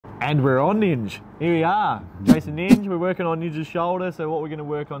And we're on Ninja. Here we are, Jason Ninja. We're working on Ninja's shoulder. So what we're going to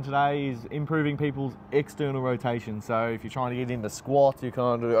work on today is improving people's external rotation. So if you're trying to get into squats, you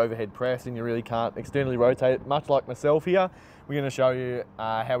can't do overhead press and you really can't externally rotate, much like myself here, we're going to show you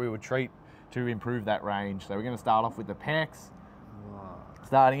how we would treat to improve that range. So we're going to start off with the pecs.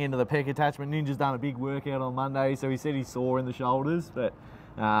 Starting into the pec attachment. Ninja's done a big workout on Monday, so he said he's sore in the shoulders, but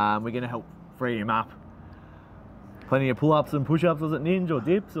we're going to help free him up. Plenty of pull-ups and push-ups, was it, Ninja, or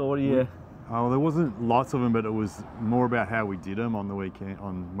dips, or what do you... Oh, there wasn't lots of them, but it was more about how we did them on the weekend,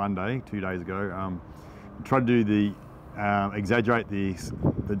 on Monday, 2 days ago. We tried to do the, exaggerate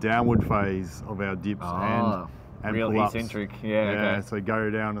the downward phase of our dips and real pull-ups. Eccentric, yeah, okay. So go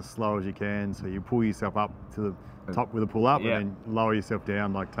down as slow as you can, so you pull yourself up to the top with a pull-up, and then lower yourself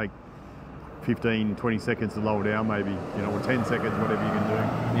down, like take 15, 20 seconds to lower down maybe, you know, or 10 seconds, whatever you can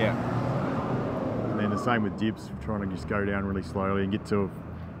do. Yeah. And the same with dips, trying to just go down really slowly and get to a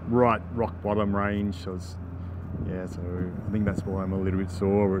right rock bottom range. So it's, yeah, so I think that's why I'm a little bit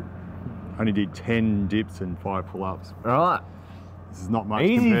sore. I only did 10 dips and 5 pull-ups. All right. This is not much.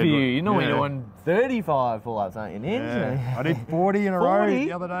 Easy for you. You're normally doing 35 pull-ups, aren't you, Ninja? Yeah. I did 40 in a row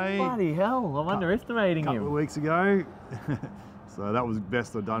the other day. Bloody hell, I'm underestimating you. A couple of weeks ago. So that was the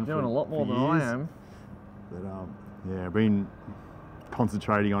best I've done. You're doing a lot more than years. I am. But yeah, I've been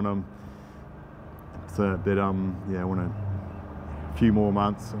concentrating on them. So, but yeah, I want a few more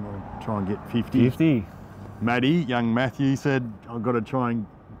months and I'll try and get 50. 50. Young Matthew said I've got to try and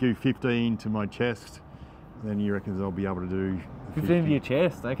do 15 to my chest. Then he reckons I'll be able to do 15 to your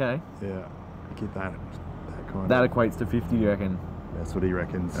chest, okay. Yeah, get that kind that of. equates to 50, you reckon? That's what he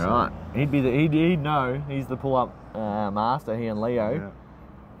reckons. All right. He'd know. He's the pull-up master, he and Leo.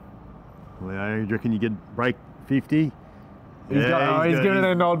 Yeah. Leo, you reckon you could break 50? He's giving it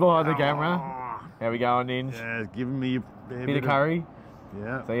a nod behind the camera. How we going, Ninja? Yeah, it's giving me a bit of curry.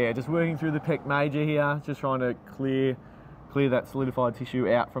 Yeah. So yeah, just working through the pec major here, just trying to clear that solidified tissue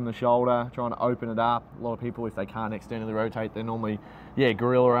out from the shoulder, trying to open it up. A lot of people, if they can't externally rotate, they're normally,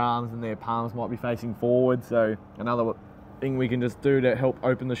 gorilla arms and their palms might be facing forward. So another thing we can just do to help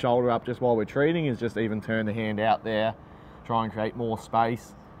open the shoulder up just while we're treating is just even turn the hand out there, try and create more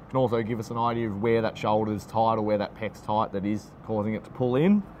space. Can also give us an idea of where that shoulder's tight or where that pec's tight that is causing it to pull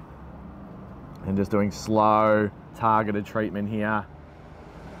in. And just doing slow, targeted treatment here.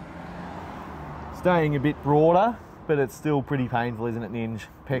 Staying a bit broader, but it's still pretty painful, isn't it, Ninja?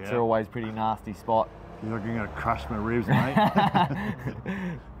 Pecs are always pretty nasty spot. You're not going to crush my ribs, mate.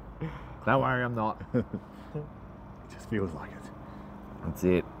 Don't worry, I'm not. It just feels like it. That's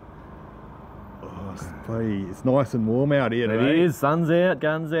it. Oh, it's nice and warm out here today. It is. Sun's out,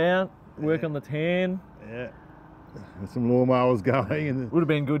 guns out. Work on the tan. Yeah. There's some lawnmowers going. And would have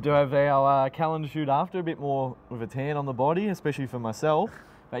been good to have our calendar shoot after, a bit more with a tan on the body, especially for myself.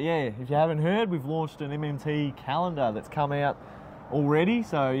 But yeah, if you haven't heard, we've launched an MMT calendar that's come out already.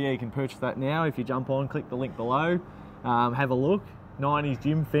 So yeah, you can purchase that now. If you jump on, click the link below, have a look. 90s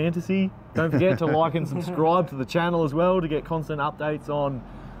Gym Fantasy. Don't forget to like and subscribe to the channel as well to get constant updates on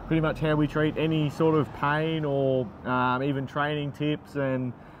pretty much how we treat any sort of pain or even training tips,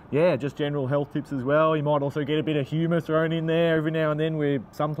 and yeah, just general health tips as well. You might also get a bit of humour thrown in there every now and then. We're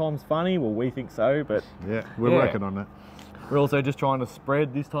sometimes funny, well, we think so, but yeah, we're working on it. We're also just trying to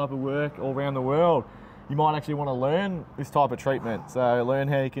spread this type of work all around the world. You might actually want to learn this type of treatment, so learn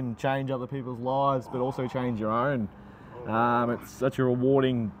how you can change other people's lives but also change your own. It's such a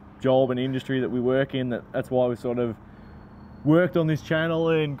rewarding job and industry that we work in, that's why we sort of worked on this channel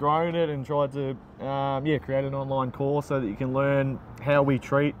and grown it and tried to create an online course so that you can learn how we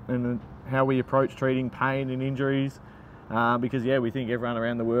treat and how we approach treating pain and injuries, because we think everyone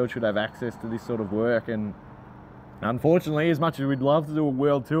around the world should have access to this sort of work. And unfortunately, as much as we'd love to do a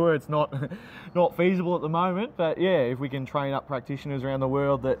world tour, it's not feasible at the moment. But yeah, if we can train up practitioners around the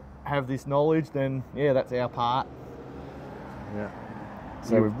world that have this knowledge, then yeah, that's our part. Yeah.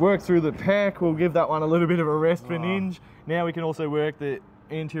 So we've worked through the pec, we'll give that one a little bit of a rest for Ninja. Now we can also work the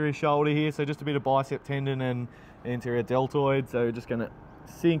anterior shoulder here, so just a bit of bicep tendon and anterior deltoid. So we're just going to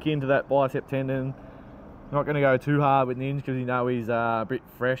sink into that bicep tendon. Not going to go too hard with Ninja because you know he's a bit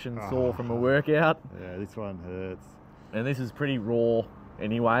fresh and sore from a workout. Yeah, this one hurts. And this is pretty raw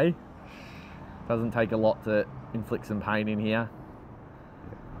anyway. Doesn't take a lot to inflict some pain in here.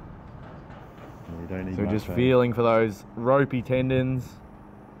 You don't need so just feeling for those ropey tendons.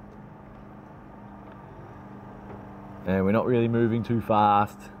 And we're not really moving too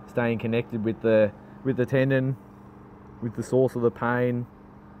fast, staying connected with the tendon, with the source of the pain.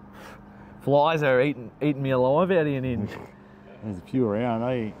 Flies are eating me alive out here, Ninja. There's a few around,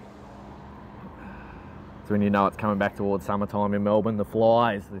 eh? It's when you know it's coming back towards summertime in Melbourne. The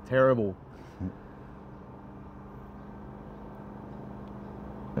flies, they're terrible.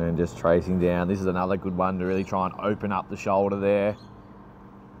 And just tracing down. This is another good one to really try and open up the shoulder there.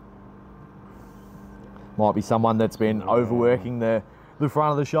 Might be someone that's been overworking the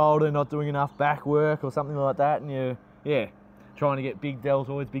front of the shoulder, not doing enough back work or something like that, and you're, yeah, trying to get big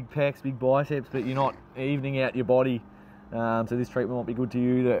deltoids, big pecs, big biceps, but you're not evening out your body. So this treatment might be good to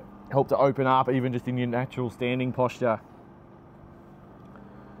you to help to open up even just in your natural standing posture.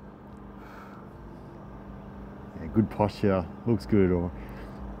 Yeah, good posture looks good. Or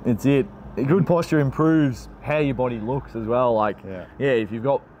it's it. Good posture improves how your body looks as well. Like, yeah, if you've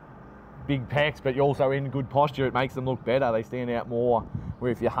got big pecs, but you're also in good posture, it makes them look better. They stand out more.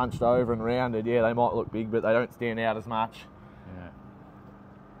 Where if you're hunched over and rounded, yeah, they might look big, but they don't stand out as much. Yeah.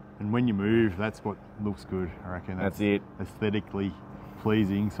 And when you move, that's what looks good, I reckon. That's it. Aesthetically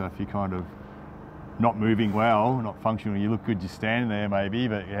pleasing. So if you're kind of not moving well, not functional, you look good just standing there maybe,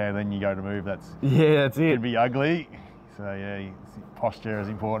 but yeah, then you go to move, that's it. Can be ugly. So yeah, posture is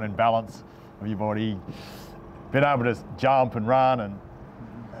important, and balance of your body. Being able to jump and run and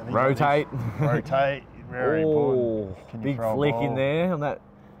rotate. Rotate, very important. Big flick in there on that.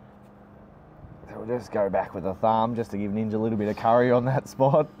 So we'll just go back with the thumb just to give Ninja a little bit of curry on that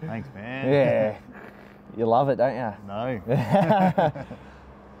spot. Thanks, man. Yeah. You love it, don't you? No.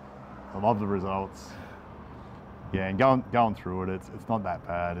 I love the results. Yeah, and going through it, it's not that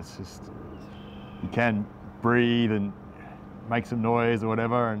bad. It's just, you can breathe and make some noise or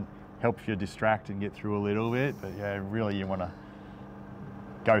whatever, and helps you distract and get through a little bit. But yeah, really you want to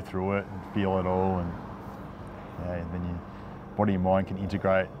go through it and feel it all, and yeah, and then your body and mind can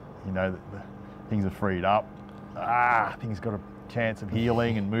integrate. You know that the things are freed up. Things got a chance of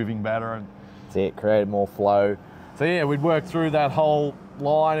healing and moving better, and that's it. Create more flow. So yeah, we'd work through that whole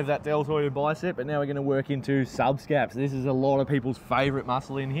line of that deltoid and bicep, but now we're going to work into subscaps. This is a lot of people's favourite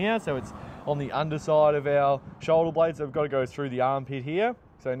muscle in here. So it's on the underside of our shoulder blade. So we've got to go through the armpit here.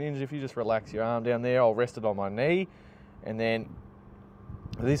 So Ninja, if you just relax your arm down there, I'll rest it on my knee, and then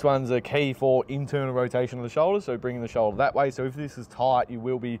this one's a key for internal rotation of the shoulder, so bringing the shoulder that way. So if this is tight, you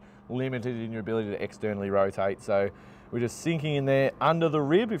will be limited in your ability to externally rotate. So we're just sinking in there under the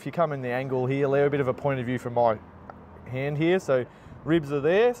rib. If you come in the angle here, Leo, a bit of a point of view from my hand here. So ribs are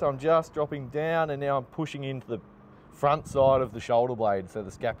there, so I'm just dropping down, and now I'm pushing into the front side of the shoulder blade, so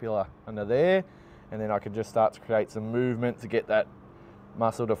the scapula under there, and then I can just start to create some movement to get that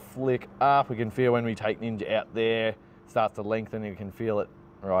muscle to flick up. We can feel when we take Ninja out there, starts to lengthen, and you can feel it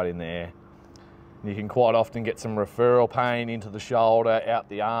right in there. And you can quite often get some referral pain into the shoulder, out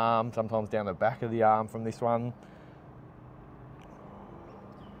the arm, sometimes down the back of the arm from this one.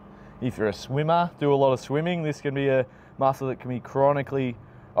 If you're a swimmer, do a lot of swimming, this can be a muscle that can be chronically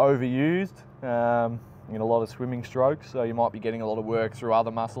overused in a lot of swimming strokes. So you might be getting a lot of work through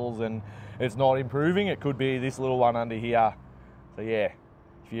other muscles and it's not improving. It could be this little one under here. So yeah,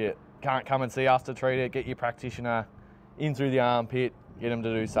 if you can't come and see us to treat it, get your practitioner in through the armpit, get them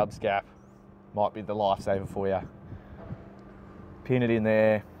to do subscap. Might be the lifesaver for you. Pin it in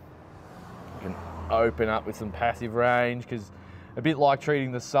there. You can open up with some passive range, because a bit like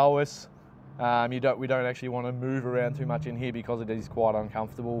treating the psoas, we don't actually want to move around too much in here because it is quite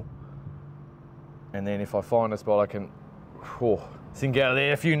uncomfortable. And then if I find a spot, I can sink out of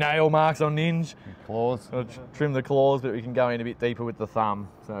there. A few nail marks on Ninja. Claws. I'll trim the claws, but we can go in a bit deeper with the thumb.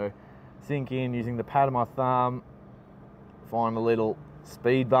 So sink in using the pad of my thumb. Find a little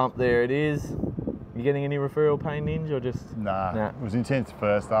speed bump. There it is. You getting any referral pain, Ninja, or just? Nah. It was intense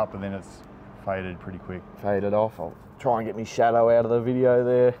first up, and then it's faded pretty quick. Faded off. I'll try and get my shadow out of the video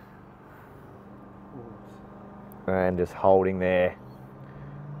there. And just holding there.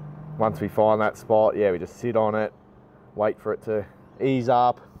 Once we find that spot, yeah, we just sit on it, wait for it to ease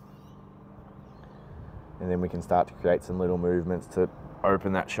up, and then we can start to create some little movements to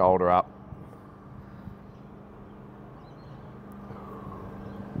open that shoulder up.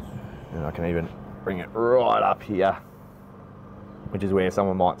 And I can even bring it right up here, which is where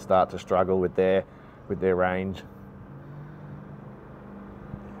someone might start to struggle with their range.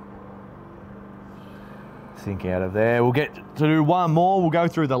 Sink out of there. We'll get to do one more. We'll go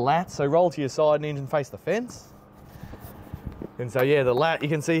through the lats. So roll to your side, Ninja, and face the fence. And so yeah, the lat, you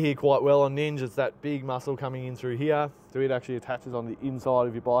can see here quite well on Ninja, it's that big muscle coming in through here. So it actually attaches on the inside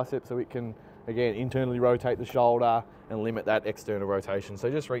of your bicep, so it can, again, internally rotate the shoulder and limit that external rotation.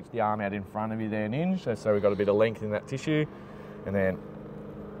 So just reach the arm out in front of you there, Ninja. So we've got a bit of length in that tissue. And then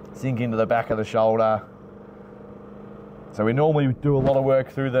sink into the back of the shoulder. So we normally do a lot of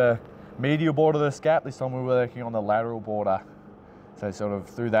work through the medial border of the scap. This time we're working on the lateral border. So sort of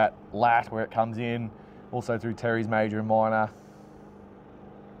through that lat where it comes in, also through Terry's major and minor.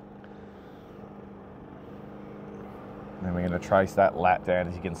 And then we're going to trace that lat down,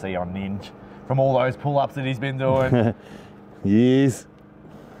 as you can see on Ninja, from all those pull-ups that he's been doing. Yes.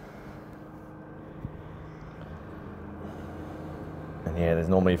 And yeah, there's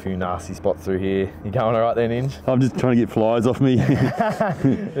normally a few nasty spots through here. You going all right there, Ninja? I'm just trying to get flies off me.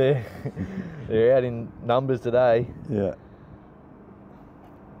 They're out in numbers today. Yeah.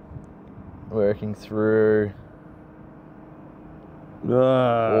 Working through.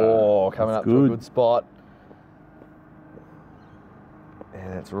 Oh, Coming up to a good spot.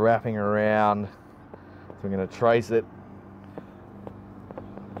 And it's wrapping around. So we're going to trace it.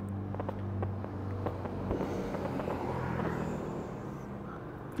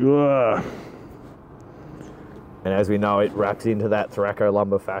 And as we know, it wraps into that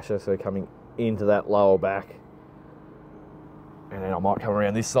thoracolumbar fascia, so coming into that lower back. And then I might come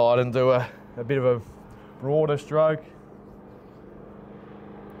around this side and do a bit of a broader stroke,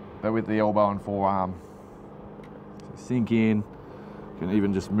 but with the elbow and forearm. So sink in, you can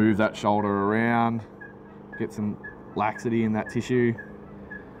even just move that shoulder around, get some laxity in that tissue,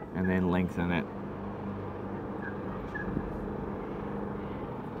 and then lengthen it.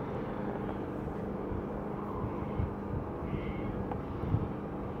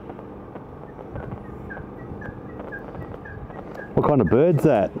 what kind of bird's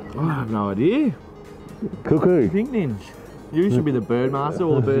that? Oh, I have no idea. Cuckoo. Pink Ninja. You should be the bird master,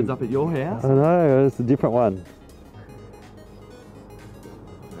 all the birds up at your house. I know, it's a different one.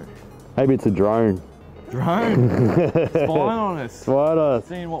 Maybe it's a drone. Drone? Spying on us. Spying on us.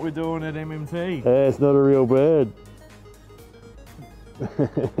 Seeing what we're doing at MMT. Yeah, it's not a real bird.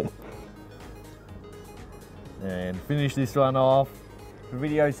 And finish this one off. For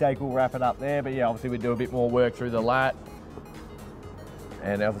video's sake, we'll wrap it up there, but yeah, obviously we do a bit more work through the lat.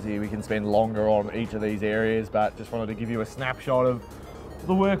 And obviously we can spend longer on each of these areas, but just wanted to give you a snapshot of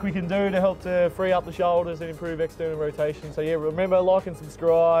the work we can do to help to free up the shoulders and improve external rotation. So yeah, remember, like and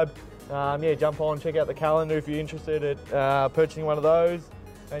subscribe. Yeah, jump on, check out the calendar if you're interested at purchasing one of those.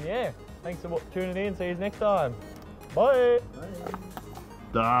 And yeah, thanks for tuning in. See you next time. Bye.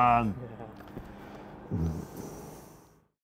 Done.